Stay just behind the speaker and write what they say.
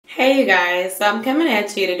Hey you guys, so I'm coming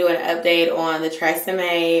at you to do an update on the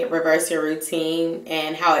TRESemmé Reverse Your Routine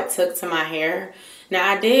and how it took to my hair. Now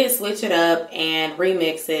I did switch it up and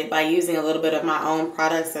remix it by using a little bit of my own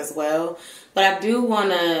products as well. But I do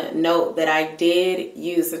want to note that I did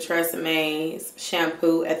use the TRESemmé's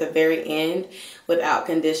shampoo at the very end without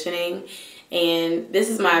conditioning. And this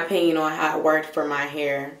is my opinion on how it worked for my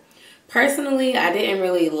hair. Personally, I didn't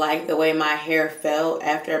really like the way my hair felt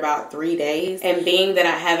after about 3 days. And being that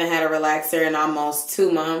I haven't had a relaxer in almost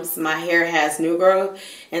 2 months, my hair has new growth.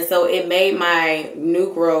 And so it made my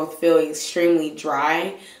new growth feel extremely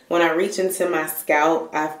dry. When I reach into my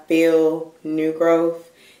scalp, I feel new growth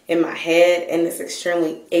in my head and it's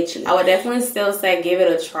extremely itchy. I would definitely still say give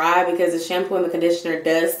it a try because the shampoo and the conditioner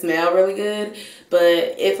does smell really good.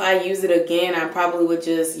 But if I use it again, I probably would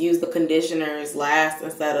just use the conditioners last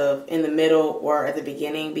instead of in the middle or at the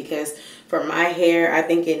beginning, because for my hair, I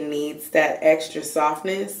think it needs that extra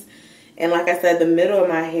softness. And like I said, the middle of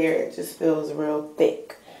my hair, it just feels real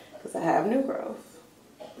thick because I have new growth.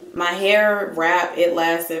 My hair wrap, it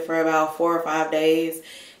lasted for about 4 or 5 days.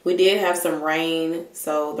 We did have some rain,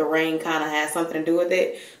 so the rain kind of had something to do with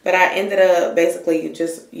it. But I ended up basically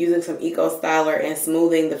just using some Eco Styler and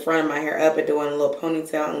smoothing the front of my hair up and doing a little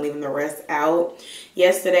ponytail and leaving the rest out.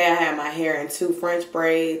 Yesterday I had my hair in 2 French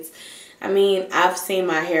braids. I mean, I've seen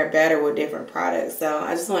my hair better with different products. So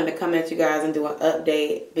I just wanted to come at you guys and do an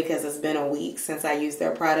update because it's been a week since I used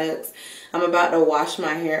their products. I'm about to wash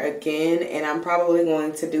my hair again and I'm probably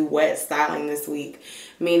going to do wet styling this week.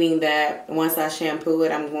 Meaning that once I shampoo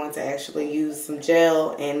it, I'm going to actually use some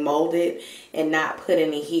gel and mold it and not put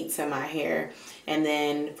any heat to my hair. And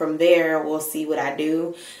then from there, we'll see what I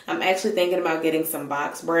do. I'm actually thinking about getting some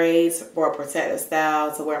box braids for a protective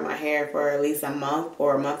style to wear my hair for at least a month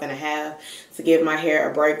or a month and a half to give my hair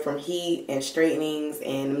a break from heat and straightenings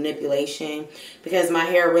and manipulation, because my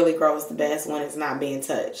hair really grows the best when it's not being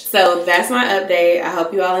touched. So that's my update. I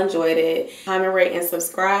hope you all enjoyed it. Comment, rate, and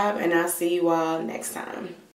subscribe, and I'll see you all next time.